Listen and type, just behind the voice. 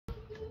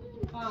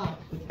Oh,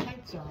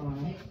 lights are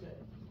on.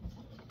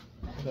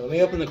 So let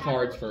me open the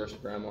cards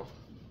first, Grandma.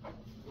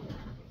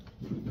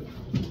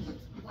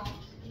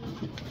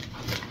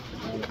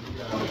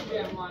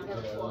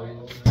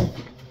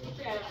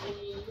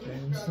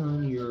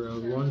 Grandson, you're a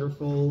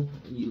wonderful,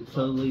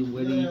 totally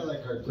witty,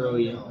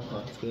 brilliant.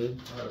 That's good.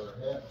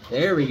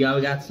 There we go.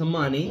 We got some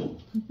money.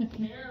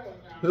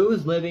 Who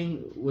is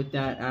living with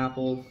that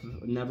apple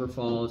never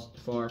falls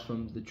far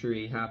from the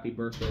tree? Happy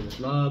birthday with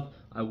love.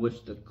 I wish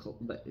that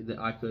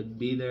I could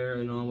be there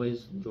and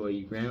always enjoy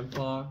you,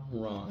 Grandpa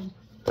Ron.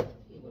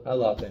 I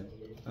love him.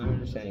 I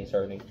understand he's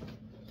hurting.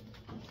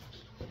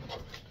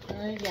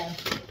 There you go.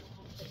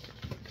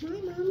 Hi,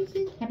 Mommy.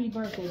 Happy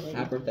birthday, baby.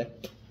 Happy birthday.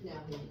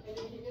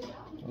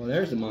 Oh,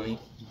 there's the money.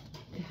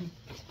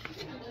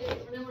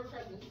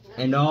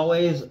 And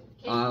always,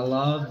 I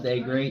love a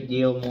great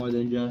deal more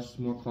than just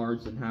more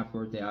cards and happy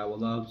birthday. I will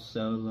love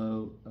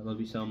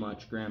you so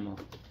much, Grandma.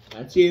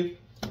 That's you.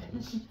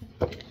 That's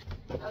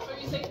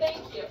what you say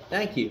thank you.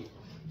 Thank you.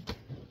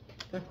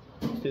 Okay,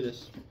 let's do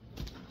this.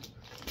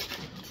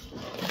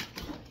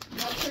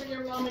 That's for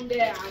your mom and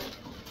dad.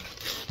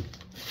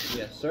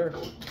 Yes, sir.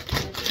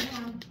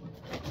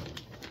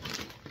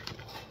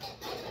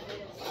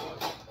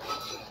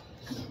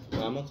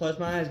 I'm gonna close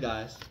my eyes,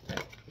 guys.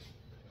 Okay.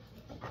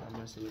 I'm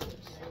gonna see this.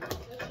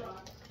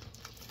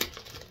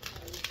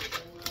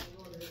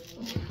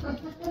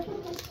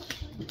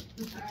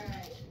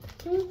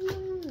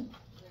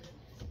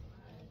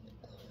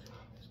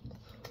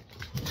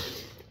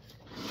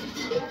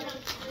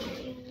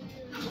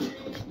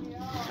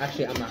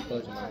 Actually, I'm not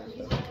closing my eyes.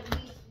 Though.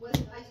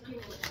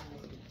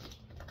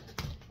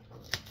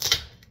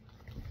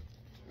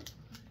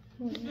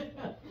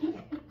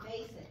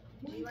 Mason,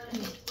 do you want to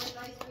mix with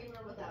ice cream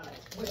or without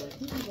ice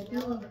cream?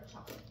 Vanilla or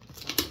chocolate?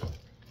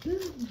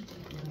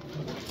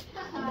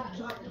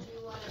 Chocolate, do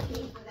you want a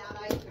piece without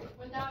ice cream?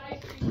 Without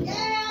ice cream. Yeah,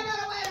 I got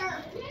a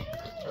winner!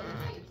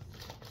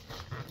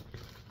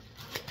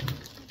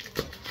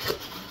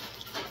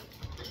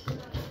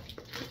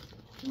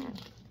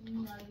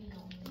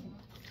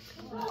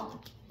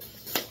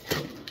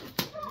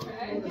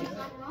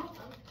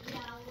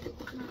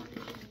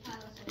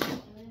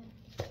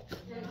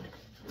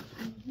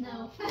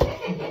 No.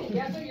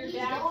 That's what your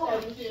dad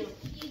said too.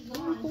 He's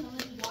gone,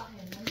 somebody bought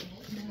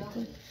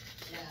him.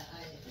 Yeah,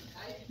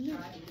 I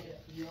tried to get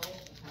a feel of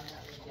how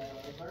that would go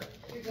over.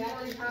 Your dad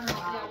already kind of,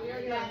 yeah, we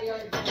already got the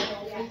other guy.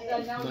 He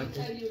said, no, he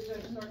said he was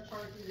gonna start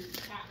charging his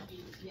cat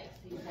fees. Yes,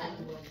 he said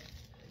he would.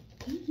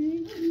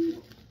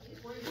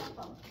 Where you come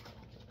from?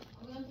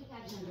 I'm going to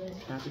catch him.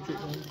 Happy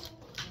treatment.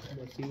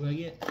 Let's see what I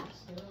get.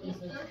 He's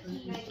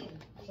 13.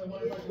 So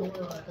what if I go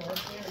over on a card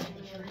stand and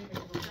get a tree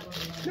and we're going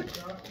to the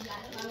shop? Yeah,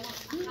 I want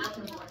half a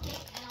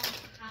cupcake and I want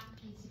half a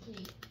piece of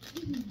cake.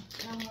 And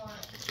I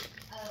want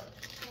a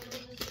quarter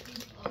of a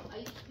scoop of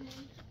ice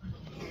cream.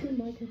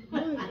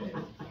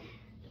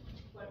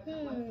 What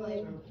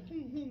flavor?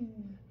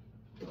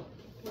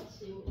 Let's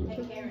see. Hey,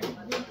 Karen,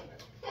 what flavor?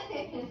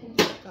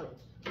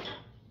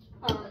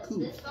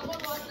 Cool.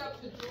 Someone walked up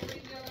to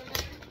Julie the other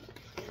day.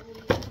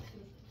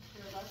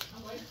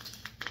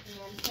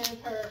 And sent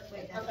her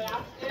a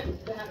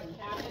basket that had a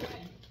cat in it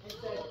and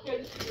said, here,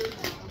 this is yours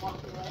now, and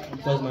walked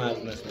away. Close my eyes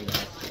and listen,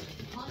 guys.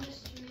 On the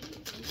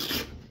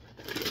street.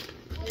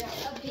 Yeah.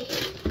 A baby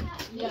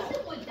cat. Yeah.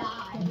 Mason would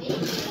die. Mason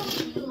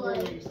would be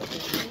like,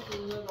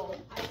 Little.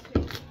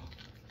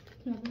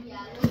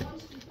 yeah, there's one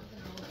scoop of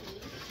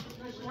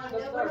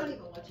vanilla, We're not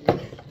even watching.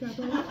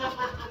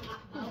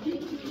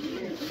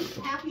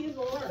 Happy as a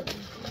lark. Did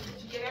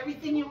you get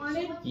everything you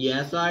wanted?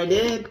 Yes, I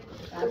did.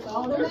 That's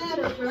all that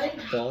matters, right?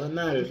 That's all that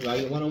matters. If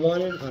I want to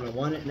want it, I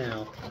want it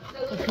now.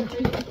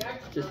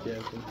 Just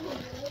joking.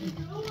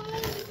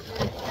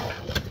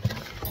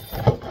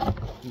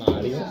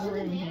 Mario. We're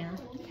in here.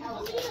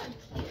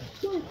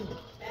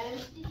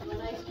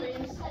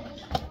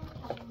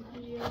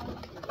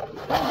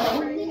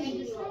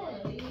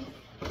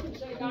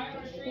 The guy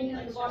on the street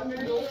at the bottom of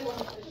the building,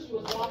 she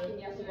was walking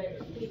yesterday,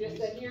 he just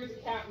said, here's a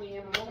cat,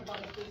 ma'am, I want to buy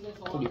a business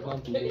Pretty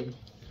along. funky, dude.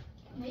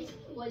 Mason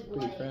would Pretty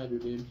like fragile,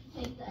 dude.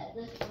 think that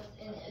this was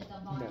in at the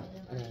bottom of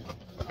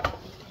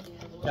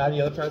the Got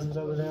any other presents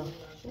over there?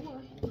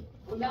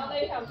 Well, now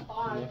they have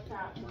 5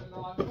 cats and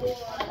dogs.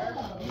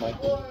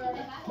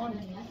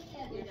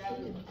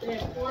 They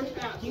have 4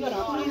 cats. You got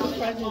all kinds of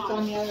presents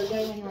on the other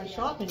day when you were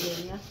shopping,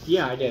 didn't you?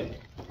 Yeah, I did.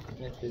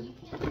 Yes, dude.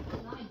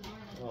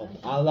 Oh,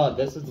 I love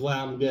this. Is what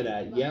I'm good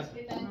at. Yep.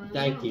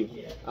 Thank you.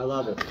 I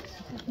love it. Did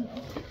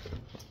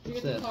you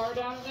get the What's card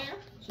out of there?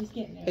 She's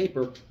getting it.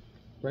 Paper,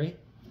 right?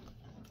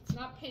 It's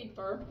not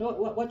paper.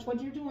 What's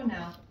what you're doing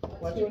now?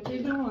 What's what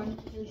you're doing?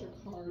 Here's your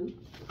card.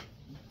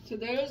 So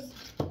those,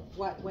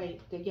 What?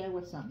 Wait, to go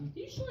with something.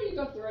 you sure you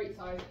got the right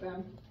size,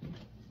 Ben?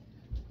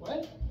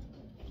 What?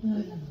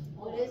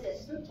 What is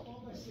it?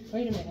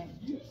 Wait a minute.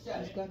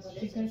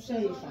 She's gonna show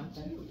you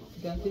something.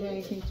 Don't do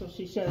anything till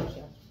she shows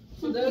you.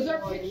 So those are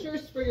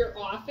pictures for your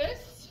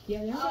office,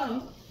 Yeah, they're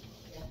right.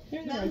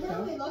 They're the right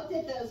Remember, we stuff. looked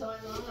at those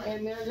online.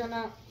 and they're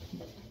gonna,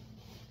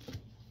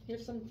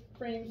 Here's some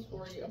frames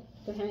for you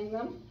to hang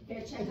them.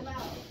 Here, check them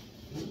out.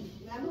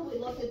 Remember we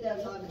looked at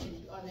those on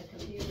the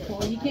computer?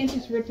 Well, you can't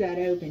just rip that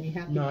open, you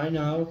have to. No, I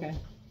know. Okay.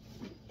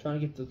 Trying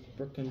to get the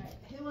frickin'. Alright,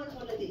 who wants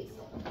one of these?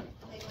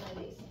 Take one of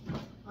these.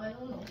 I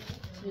don't know.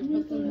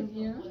 You put them in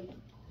here.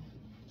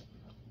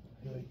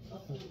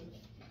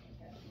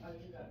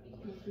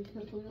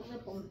 Because we don't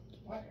rip them.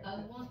 I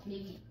want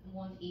maybe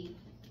 1/8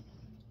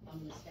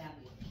 from the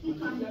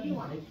stabby. What do you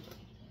want?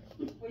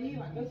 What do you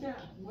want? Go down.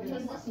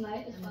 Because this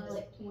knife is probably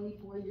like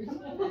 24 years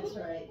old. That's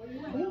right.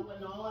 Well,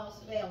 when all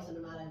else fails and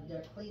I'm out of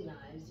their clean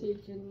knives. So you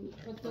can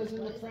put those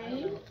in the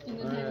frame and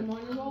then hang them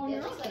on your wall in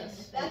your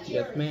office. That's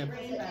Yes, yours. ma'am.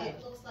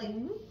 It looks like.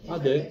 I'll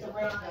do it. It's a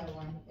bride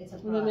one. It's a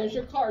And then there's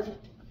bride. your card.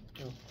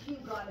 You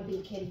gotta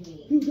be kidding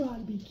me. You gotta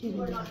be You kidding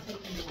are me. not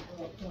taking that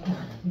little point. I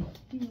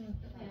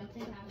don't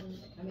think I will.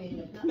 I mean,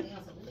 if nothing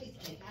else, at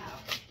least take out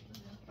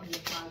from the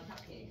prime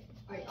cupcake.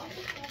 Alright, I'll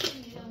just have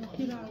them,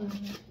 you know. Get out of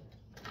here.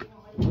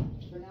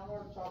 Vanilla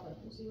or chocolate?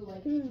 See you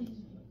like.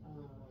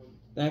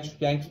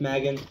 Thanks,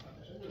 Megan.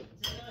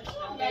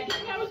 Oh, Maggie,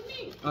 that was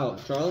me. Oh,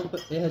 Charlotte?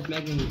 But it has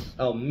Megan's.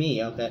 Oh,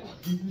 me. Okay.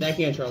 Thank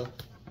you, Charlotte.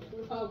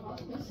 Oh,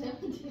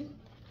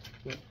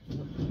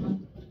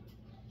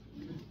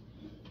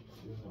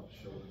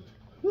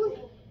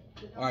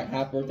 All right.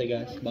 Happy birthday,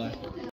 guys. Bye.